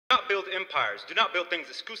Do not build empires. Do not build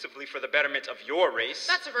things exclusively for the betterment of your race.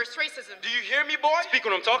 That's reverse racism. Do you hear me, boy? Speak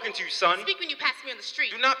when I'm talking to you, son. Speak when you pass me on the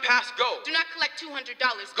street. Do not pass go. Do not collect $200.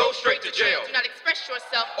 Go straight to jail. Do not express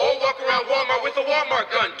yourself. Or walk around Walmart with a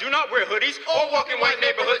Walmart gun. Do not wear hoodies. Or walk in white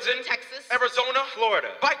neighborhoods in Texas, Arizona,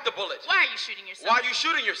 Florida. Bite the bullet. Why are you shooting yourself? Why are you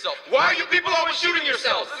shooting yourself? Why are you people always shooting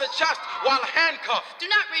yourselves in the chest while handcuffed?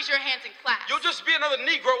 Do not raise your hands in class. You'll just be another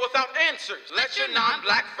Negro without answers. Let your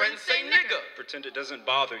non-black friends say nigger. Pretend it doesn't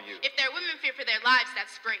bother you. If there are women fear for their lives,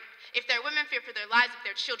 that's great. If there are women fear for their lives of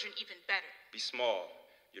their children, even better. Be small.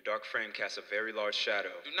 Your dark frame casts a very large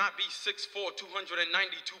shadow. Do not be 6'4", 292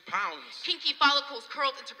 pounds. Kinky follicles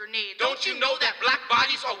curled into grenades. Don't you know that black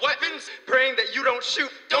bodies are weapons? Praying that you don't shoot.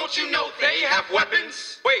 Don't you know they have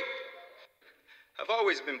weapons? Wait. I've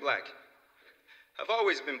always been black. I've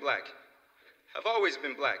always been black. I've always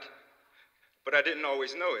been black. But I didn't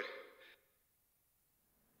always know it.